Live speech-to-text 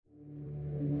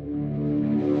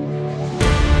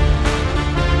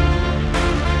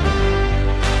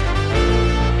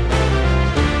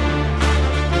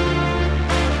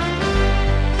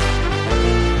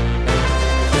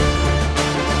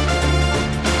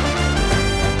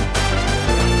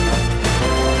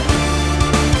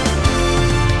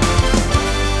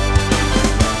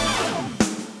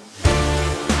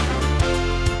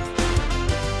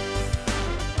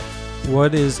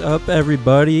What is up,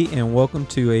 everybody, and welcome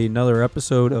to another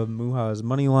episode of Muha's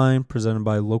Moneyline, presented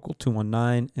by Local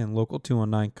 219 and Local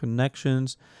 219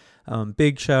 Connections.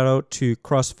 Big shout out to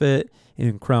CrossFit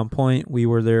in Crown Point. We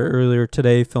were there earlier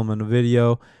today filming a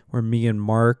video where me and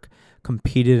Mark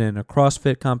competed in a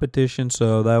CrossFit competition,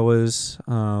 so that was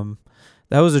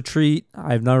a treat.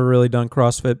 I've never really done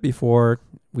CrossFit before.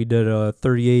 We did a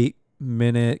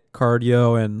 38-minute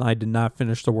cardio, and I did not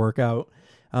finish the workout.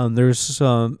 There's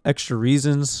some extra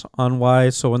reasons on why,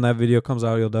 so when that video comes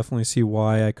out, you'll definitely see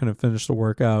why I couldn't finish the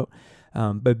workout.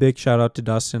 But big shout out to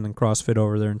Dustin and CrossFit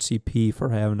over there in CP for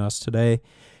having us today.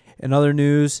 In other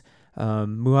news,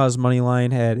 Muha's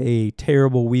Moneyline had a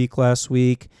terrible week last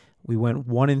week. We went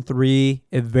 1-3.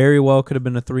 It very well could have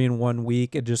been a 3-1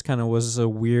 week. It just kind of was a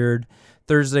weird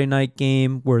Thursday night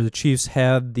game where the Chiefs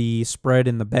had the spread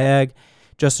in the bag.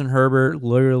 Justin Herbert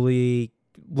literally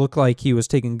looked like he was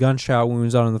taking gunshot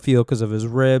wounds out on the field because of his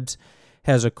ribs.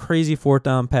 Has a crazy fourth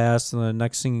down pass, and the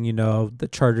next thing you know, the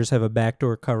Chargers have a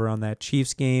backdoor cover on that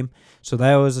Chiefs game. So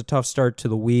that was a tough start to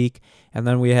the week. And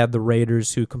then we had the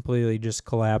Raiders, who completely just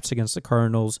collapsed against the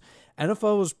Cardinals.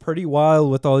 NFL was pretty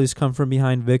wild with all these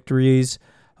come-from-behind victories.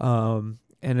 And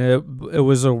it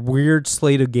was a weird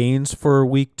slate of games for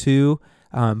week 2.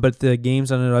 But the games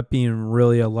ended up being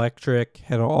really electric.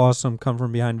 Had an awesome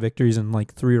come-from-behind victories in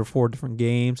like 3 or 4 different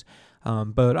games.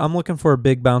 But I'm looking for a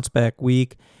big bounce-back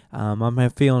week. I'm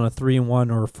feeling a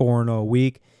 3-1 or a 4-0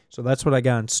 week. So that's what I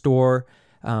got in store.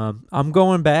 I'm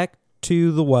going back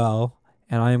to the well,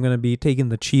 and I am going to be taking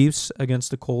the Chiefs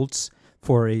against the Colts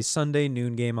for a Sunday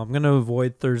noon game. I'm going to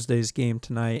avoid Thursday's game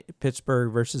tonight,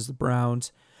 Pittsburgh versus the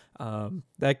Browns.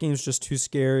 That game's just too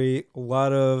scary. A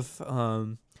lot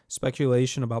of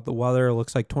speculation about the weather. It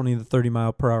looks like 20 to 30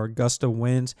 mile per hour gust of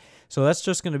winds. So that's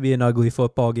just going to be an ugly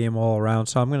football game all around.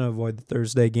 So I'm going to avoid the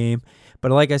Thursday game.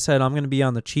 But like I said, I'm going to be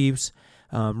on the Chiefs.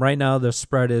 Right now, the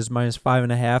spread is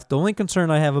 -5.5. The only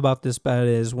concern I have about this bet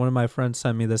is one of my friends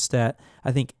sent me this stat.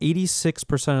 I think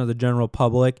 86% of the general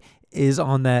public is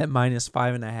on that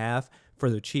 -5.5 for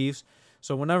the Chiefs.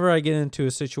 So whenever I get into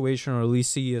a situation, or at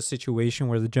least see a situation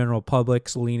where the general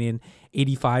public's leaning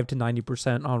 85 to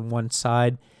 90% on one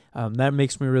side, that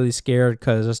makes me really scared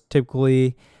because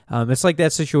typically it's like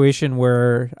that situation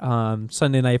where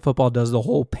Sunday Night Football does the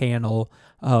whole panel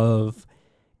of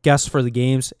guests for the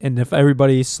games, and if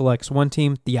everybody selects one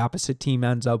team, the opposite team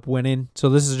ends up winning. So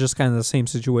this is just kind of the same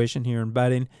situation here in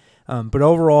betting. But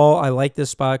overall, I like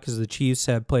this spot because the Chiefs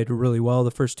have played really well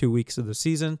the first 2 weeks of the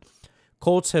season.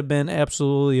 Colts have been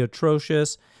absolutely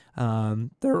atrocious.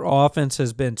 Their offense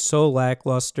has been so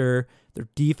lackluster. Their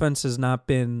defense has not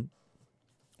been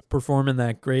performing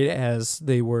that great as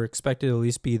they were expected to at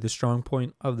least be the strong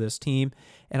point of this team.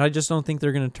 And I just don't think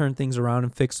they're going to turn things around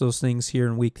and fix those things here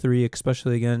in week 3,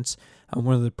 especially against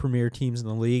one of the premier teams in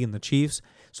the league and the Chiefs.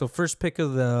 So first pick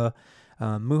of the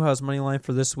Muha's money line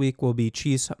for this week will be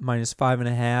Chiefs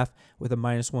 -5.5 with a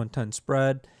 -110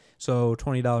 spread. So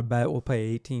 $20 bet will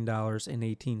pay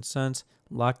 $18.18.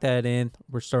 Lock that in.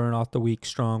 We're starting off the week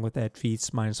strong with that Chiefs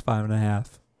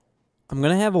 -5.5. I'm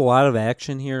going to have a lot of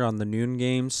action here on the noon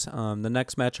games. The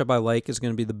next matchup I like is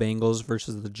going to be the Bengals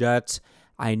versus the Jets.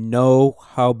 I know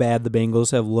how bad the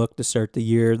Bengals have looked to start the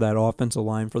year. That offensive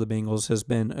line for the Bengals has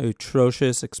been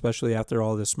atrocious, especially after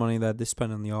all this money that they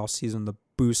spent in the offseason to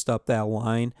boost up that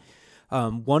line.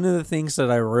 One of the things that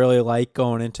I really like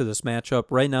going into this matchup,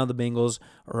 right now the Bengals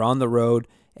are on the road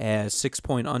as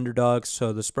 6-point underdogs,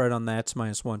 so the spread on that's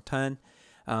 -110.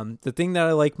 The thing that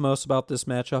I like most about this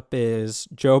matchup is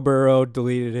Joe Burrow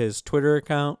deleted his Twitter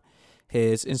account,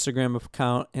 his Instagram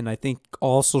account, and I think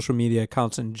all social media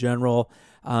accounts in general.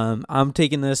 I'm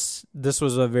taking this. This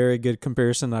was a very good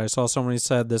comparison that I saw somebody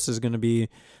said this is going to be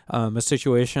a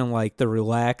situation like the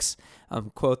relax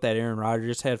quote that Aaron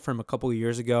Rodgers had from a couple of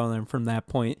years ago. And then from that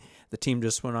point, the team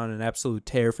just went on an absolute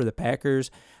tear for the Packers.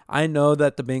 I know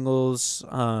that the Bengals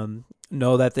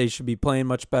know that they should be playing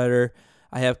much better.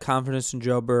 I have confidence in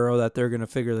Joe Burrow that they're going to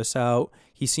figure this out.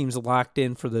 He seems locked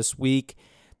in for this week.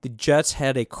 The Jets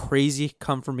had a crazy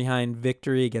come-from-behind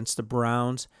victory against the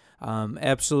Browns.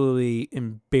 Absolutely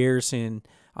embarrassing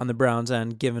on the Browns'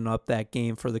 end, giving up that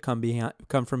game for the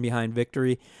come-from-behind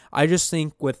victory. I just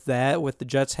think with that, with the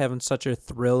Jets having such a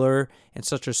thriller and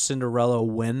such a Cinderella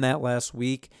win that last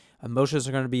week, emotions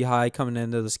are going to be high coming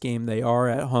into this game. They are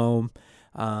at home.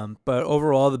 But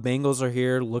overall, the Bengals are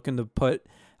here looking to put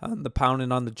the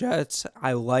pounding on the Jets.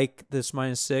 I like this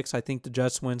 -6. I think the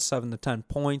Jets win 7 to 10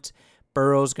 points.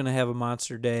 Burrow's going to have a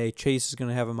monster day. Chase is going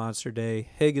to have a monster day.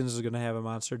 Higgins is going to have a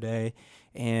monster day.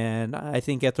 And I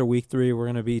think after week 3, we're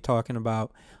going to be talking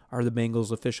about, are the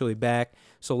Bengals officially back?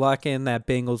 So lock in that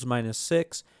Bengals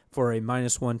 -6 for a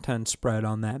minus 110 spread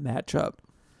on that matchup.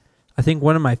 I think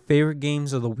one of my favorite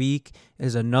games of the week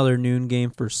is another noon game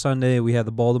for Sunday. We have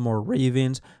the Baltimore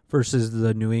Ravens versus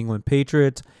the New England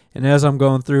Patriots. And as I'm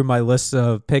going through my list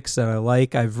of picks that I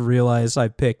like, I've realized I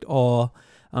picked all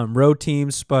road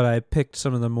teams, but I picked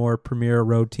some of the more premier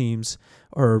road teams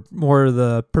or more of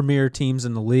the premier teams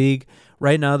in the league.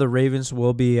 Right now, the Ravens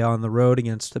will be on the road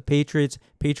against the Patriots.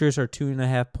 Patriots are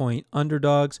 2.5-point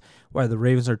underdogs, while the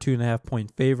Ravens are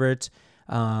 2.5-point favorites.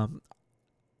 I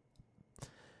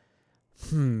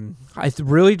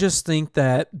really just think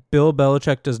that Bill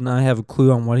Belichick does not have a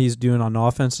clue on what he's doing on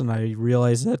offense, and I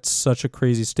realize that's such a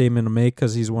crazy statement to make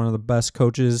because he's one of the best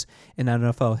coaches in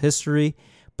NFL history.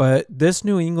 But this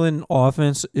New England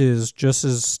offense is just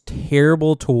as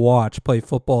terrible to watch play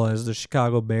football as the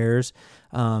Chicago Bears.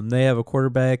 They have a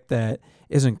quarterback that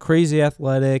isn't crazy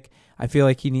athletic. I feel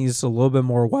like he needs a little bit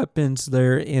more weapons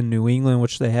there in New England,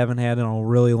 which they haven't had in a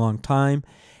really long time.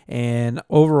 And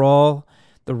overall,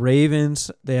 the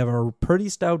Ravens, they have a pretty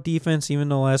stout defense, even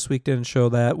though last week didn't show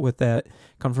that with that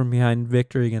come from behind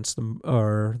victory against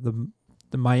the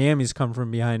Miami's come from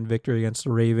behind victory against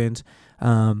the Ravens.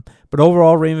 But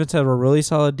overall, Ravens have a really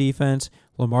solid defense.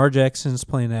 Lamar Jackson's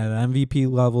playing at an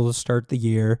MVP level to start the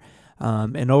year.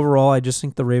 And overall, I just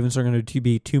think the Ravens are going to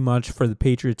be too much for the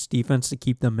Patriots defense to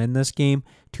keep them in this game.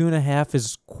 2.5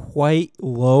 is quite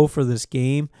low for this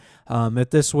game. If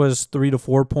this was 3 to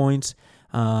 4 points,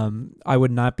 I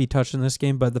would not be touching this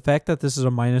game, but the fact that this is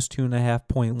a minus 2.5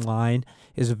 point line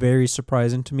is very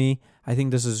surprising to me. I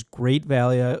think this is great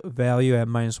value at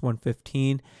minus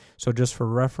 115. So just for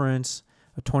reference,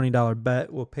 a $20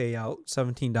 bet will pay out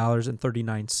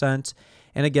 $17.39.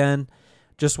 And again,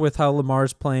 just with how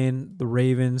Lamar's playing, the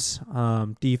Ravens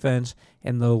defense,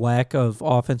 and the lack of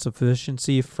offensive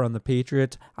efficiency from the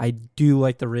Patriots, I do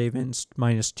like the Ravens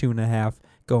minus 2.5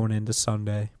 going into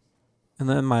Sunday. And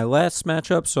then my last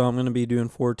matchup, so I'm going to be doing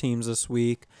 4 teams this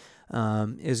week,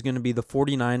 is going to be the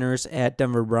 49ers at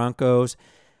Denver Broncos.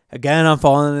 Again, I'm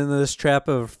falling into this trap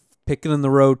of picking in the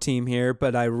road team here,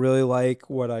 but I really like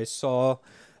what I saw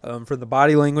for the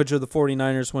body language of the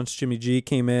 49ers once Jimmy G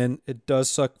came in. It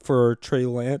does suck for Trey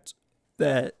Lance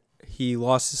that he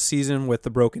lost his season with the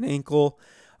broken ankle.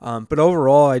 But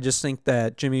overall, I just think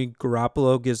that Jimmy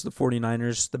Garoppolo gives the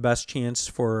 49ers the best chance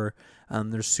for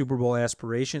their Super Bowl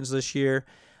aspirations this year.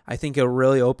 I think it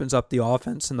really opens up the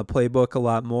offense and the playbook a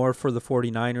lot more for the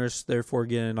 49ers, therefore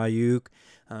getting Ayuk,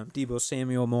 Deebo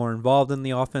Samuel more involved in the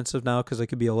offensive now because it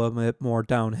could be a little bit more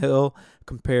downhill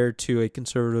compared to a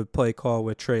conservative play call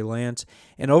with Trey Lance.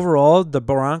 And overall, the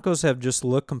Broncos have just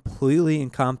looked completely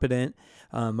incompetent.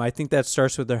 I think that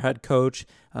starts with their head coach,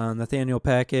 Nathaniel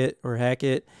Hackett.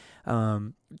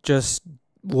 Just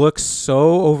looks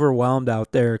so overwhelmed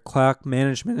out there. Clock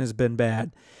management has been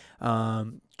bad.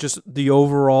 Just the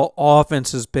overall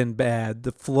offense has been bad.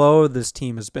 The flow of this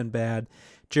team has been bad.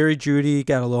 Jerry Jeudy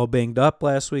got a little banged up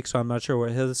last week, so I'm not sure what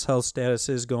his health status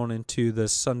is going into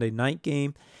this Sunday night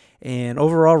game. And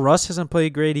overall, Russ hasn't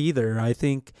played great either. I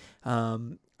think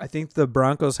the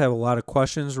Broncos have a lot of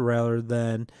questions rather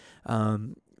than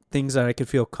things that I could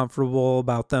feel comfortable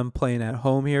about them playing at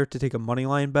home here to take a money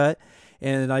line bet.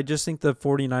 And I just think the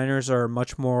 49ers are a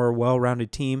much more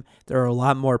well-rounded team. They're a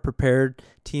lot more prepared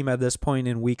team at this point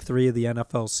in week 3 of the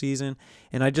NFL season.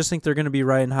 And I just think they're going to be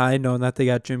riding high knowing that they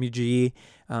got Jimmy G.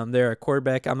 They're a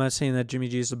quarterback. I'm not saying that Jimmy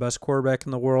G is the best quarterback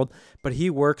in the world, but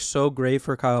he works so great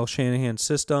for Kyle Shanahan's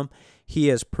system. He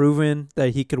has proven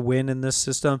that he could win in this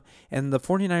system. And the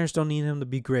 49ers don't need him to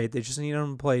be great. They just need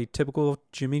him to play typical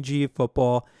Jimmy G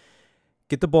football.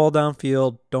 Get the ball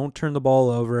downfield, don't turn the ball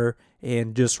over,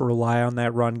 and just rely on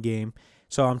that run game.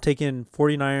 So I'm taking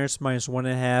 49ers minus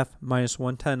 1.5, minus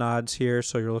 110 odds here.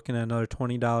 So you're looking at another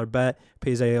 $20 bet.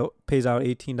 Pays out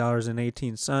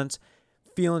 $18.18.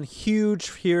 Feeling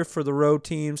huge here for the road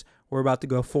teams. We're about to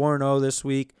go 4-0 this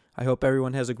week. I hope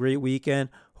everyone has a great weekend.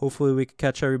 Hopefully we can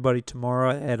catch everybody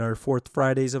tomorrow at our 4th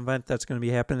Fridays event that's going to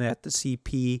be happening at the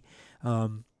CP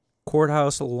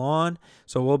Courthouse lawn.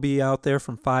 So we'll be out there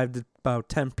from 5 to about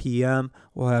 10 p.m.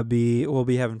 We'll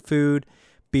be having food,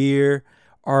 beer,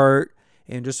 art,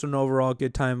 and just an overall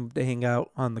good time to hang out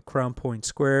on the Crown Point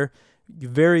Square.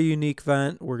 Very unique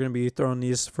event. We're going to be throwing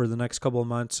these for the next couple of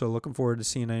months, so looking forward to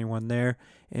seeing anyone there.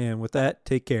 And with that,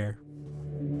 take care.